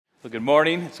Well, good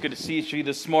morning. It's good to see you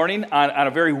this morning on a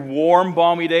very warm,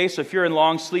 balmy day. So if you're in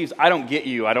long sleeves, I don't get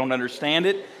you. I don't understand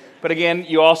it. But again,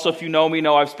 you also, if you know me,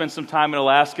 know I've spent some time in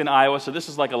Alaska and Iowa. So this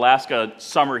is like Alaska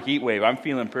summer heat wave. I'm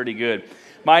feeling pretty good.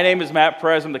 My name is Matt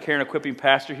Perez. I'm the care and equipping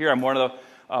pastor here. I'm one of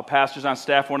the pastors on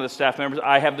staff, one of the staff members.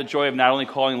 I have the joy of not only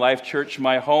calling Life Church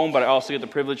my home, but I also get the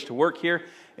privilege to work here.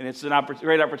 And it's a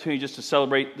great opportunity just to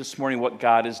celebrate this morning what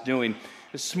God is doing.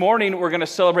 This morning, we're going to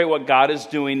celebrate what God is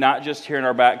doing, not just here in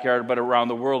our backyard, but around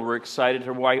the world. We're excited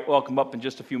to welcome up in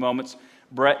just a few moments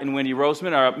Brett and Wendy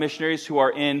Roseman, our missionaries who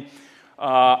are in,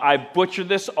 I butchered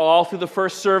this all through the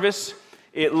first service.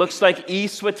 It looks like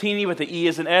Eswatini, but the E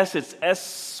is an S. It's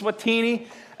Eswatini.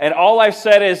 And all I've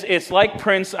said is, it's like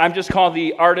Prince. I'm just calling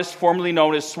the artist formerly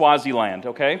known as Swaziland,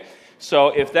 okay? So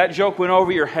if that joke went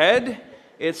over your head,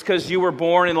 it's because you were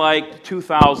born in like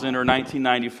 2000 or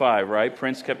 1995, right?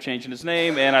 Prince kept changing his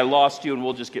name, and I lost you, and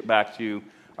we'll just get back to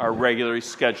our regularly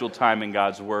scheduled time in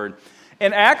God's Word.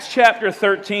 In Acts chapter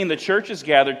 13, the church is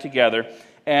gathered together,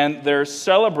 and they're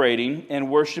celebrating and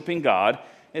worshiping God.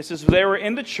 It says, they were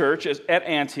in the church at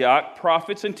Antioch,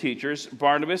 prophets and teachers,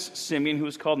 Barnabas, Simeon, who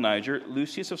was called Niger,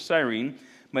 Lucius of Cyrene,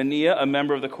 Manaen, a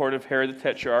member of the court of Herod the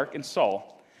Tetrarch, and Saul.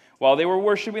 While they were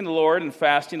worshiping the Lord and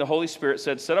fasting, the Holy Spirit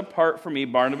said, "Set apart for me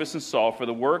Barnabas and Saul for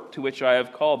the work to which I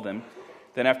have called them."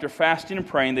 Then after fasting and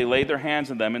praying, they laid their hands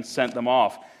on them and sent them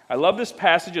off. I love this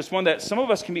passage. It's one that some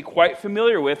of us can be quite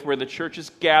familiar with, where the church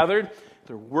is gathered,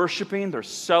 they're worshiping, they're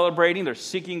celebrating, they're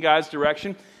seeking God's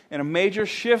direction, and a major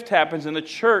shift happens in the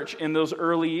church in those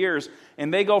early years,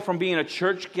 and they go from being a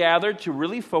church gathered to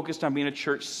really focused on being a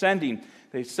church sending.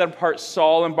 They set apart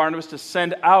Saul and Barnabas to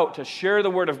send out, to share the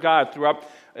word of God throughout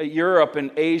Europe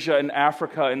and Asia and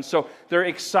Africa. And so they're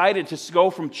excited to go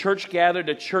from church gathered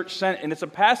to church sent. And it's a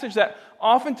passage that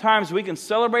oftentimes we can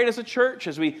celebrate as a church,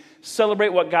 as we celebrate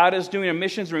what God is doing in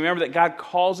missions. Remember that God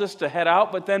calls us to head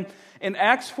out. But then in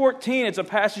Acts 14, it's a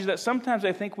passage that sometimes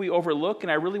I think we overlook,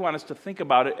 and I really want us to think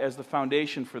about it as the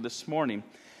foundation for this morning.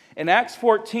 In Acts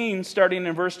 14, starting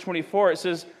in verse 24, it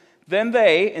says, "Then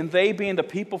they," and they being the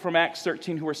people from Acts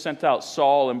 13 who were sent out,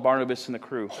 Saul and Barnabas and the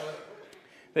crew,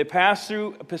 "they passed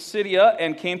through Pisidia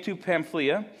and came to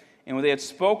Pamphylia, and when they had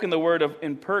spoken the word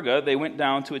in Perga, they went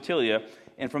down to Attalia,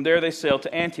 and from there they sailed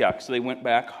to Antioch." So they went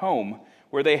back home,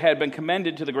 where they had been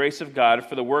commended to the grace of God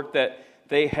for the work that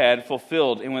they had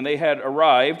fulfilled. And when they had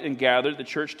arrived and gathered the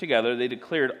church together, they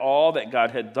declared all that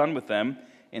God had done with them,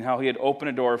 and how he had opened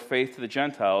a door of faith to the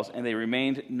Gentiles, and they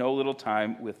remained no little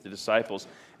time with the disciples.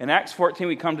 In Acts 14,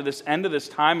 we come to this end of this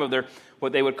time of their,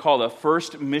 what they would call the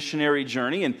first missionary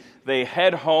journey, and they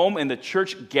head home, and the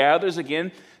church gathers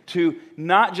again to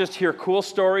not just hear cool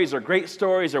stories or great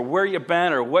stories or where you've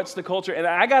been or what's the culture. And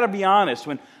I got to be honest,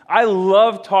 when I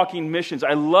love talking missions,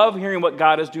 I love hearing what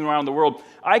God is doing around the world.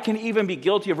 I can even be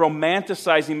guilty of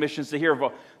romanticizing missions, to hear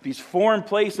of these foreign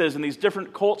places and these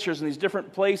different cultures and these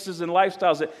different places and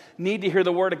lifestyles that need to hear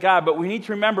the Word of God. But we need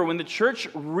to remember, when the church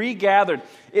regathered,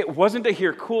 it wasn't to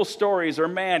hear cool stories or,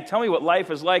 man, tell me what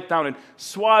life is like down in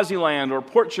Swaziland or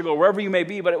Portugal, wherever you may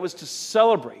be, but it was to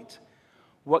celebrate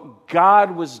what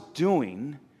God was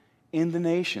doing in the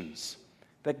nations.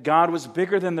 That God was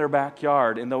bigger than their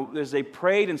backyard. And as they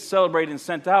prayed and celebrated and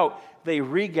sent out, they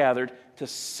regathered to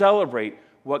celebrate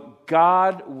what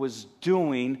God was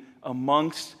doing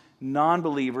amongst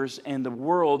non-believers and the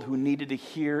world who needed to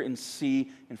hear and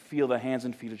see and feel the hands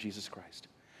and feet of Jesus Christ.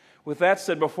 With that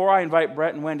said, before I invite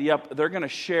Brett and Wendy up, they're going to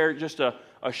share just a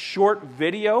short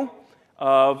video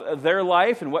of their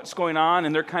life and what's going on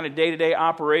in their kind of day-to-day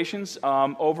operations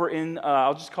over in,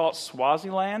 I'll just call it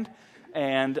Swaziland.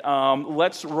 And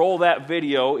let's roll that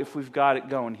video if we've got it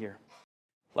going here.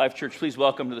 Life Church, please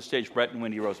welcome to the stage Brett and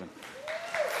Wendy Roseman.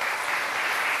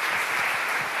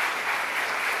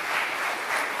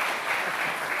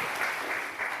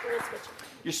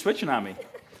 You're switching on me.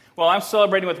 Well, I'm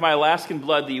celebrating with my Alaskan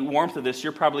blood the warmth of this.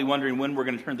 You're probably wondering when we're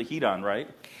going to turn the heat on, right?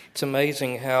 It's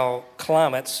amazing how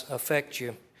climates affect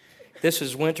you. This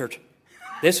is winter.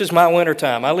 This is my winter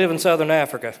time. I live in southern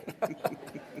Africa.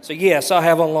 So yes, I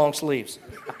have on long sleeves.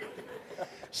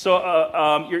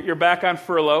 So you're back on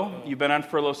furlough. You've been on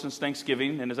furlough since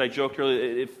Thanksgiving. And as I joked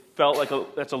earlier, it felt like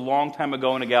that's a long time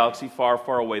ago in a galaxy far,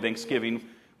 far away. Thanksgiving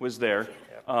was there.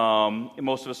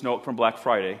 Most of us know it from Black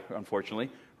Friday, unfortunately,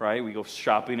 right? We go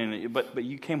shopping, but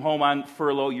you came home on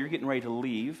furlough. You're getting ready to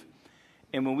leave.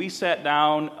 And when we sat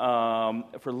down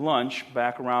for lunch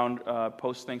back around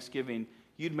post-Thanksgiving,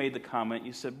 you'd made the comment.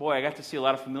 You said, "Boy, I got to see a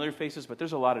lot of familiar faces, but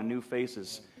there's a lot of new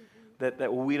faces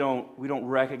that we don't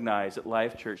recognize at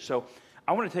Life Church." So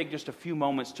I want to take just a few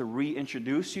moments to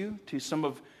reintroduce you to some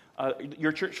of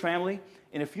your church family.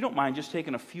 And if you don't mind, just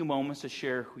taking a few moments to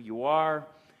share who you are,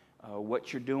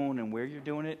 what you're doing, and where you're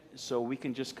doing it, so we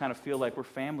can just kind of feel like we're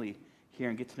family here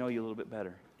and get to know you a little bit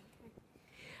better.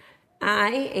 I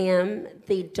am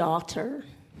the daughter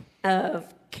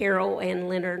of Carol and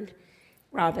Leonard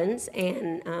Robbins,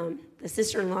 and the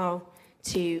sister-in-law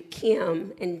to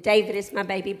Kim, and David is my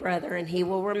baby brother, and he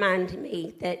will remind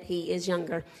me that he is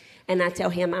younger, and I tell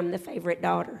him I'm the favorite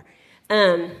daughter.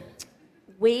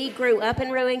 We grew up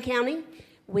in Rowan County.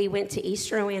 We went to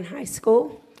East Rowan High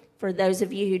School. For those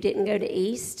of you who didn't go to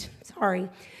East, sorry.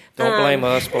 Don't blame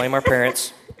us, blame our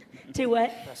parents. Do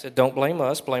what? I said, don't blame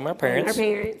us, blame our parents.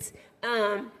 Blame our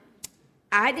parents.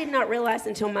 I did not realize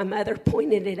until my mother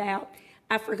pointed it out.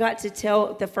 I forgot to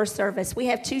tell the first service, we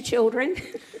have 2 children,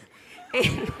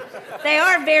 and they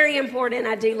are very important.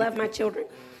 I do love my children.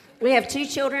 We have 2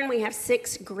 children. We have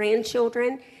 6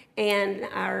 grandchildren, and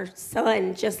our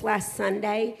son, just last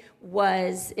Sunday,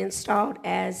 was installed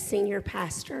as senior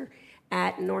pastor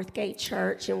at Northgate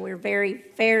Church, and we're very,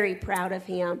 very proud of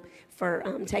him for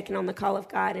taking on the call of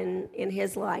God in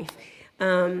his life.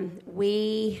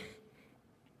 We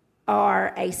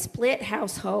are a split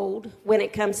household when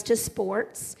it comes to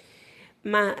sports.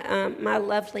 My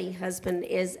lovely husband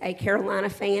is a Carolina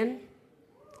fan.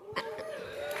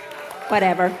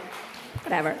 Whatever.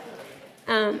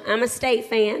 I'm a State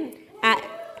fan.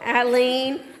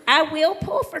 I will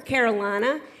pull for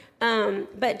Carolina,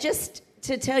 but just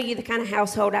to tell you the kind of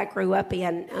household I grew up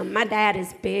in, my dad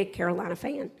is big Carolina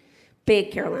fan.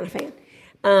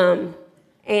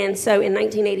 And so in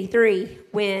 1983,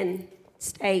 when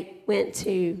State went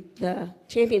to the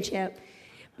championship,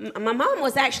 my mom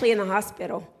was actually in the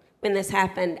hospital when this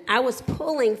happened. I was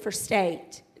pulling for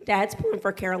State. Dad's pulling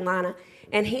for Carolina.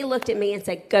 And he looked at me and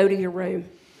said, "Go to your room."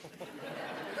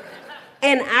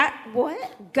 And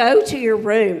what? Go to your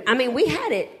room. I mean, we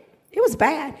had it. It was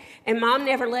bad. And Mom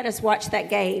never let us watch that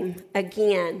game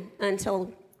again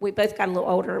until we both got a little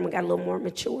older and we got a little more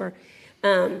mature.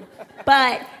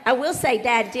 But I will say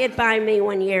Dad did buy me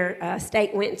one year.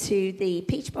 State went to the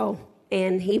Peach Bowl,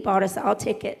 and he bought us all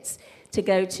tickets to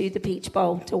go to the Peach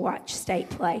Bowl to watch State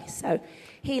play. So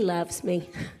he loves me.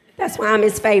 That's why I'm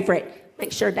his favorite.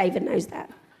 Make sure David knows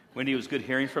that. Wendy, it was good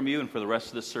hearing from you, and for the rest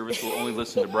of this service, we'll only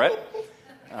listen to Brett.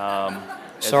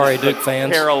 Sorry, Duke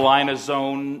fans. Carolina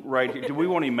zone right here. We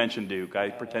won't even mention Duke. I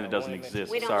pretend it doesn't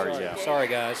exist. We don't Sorry, mention yeah. Duke. Sorry,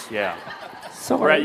 guys. Yeah. Sorry. Brett,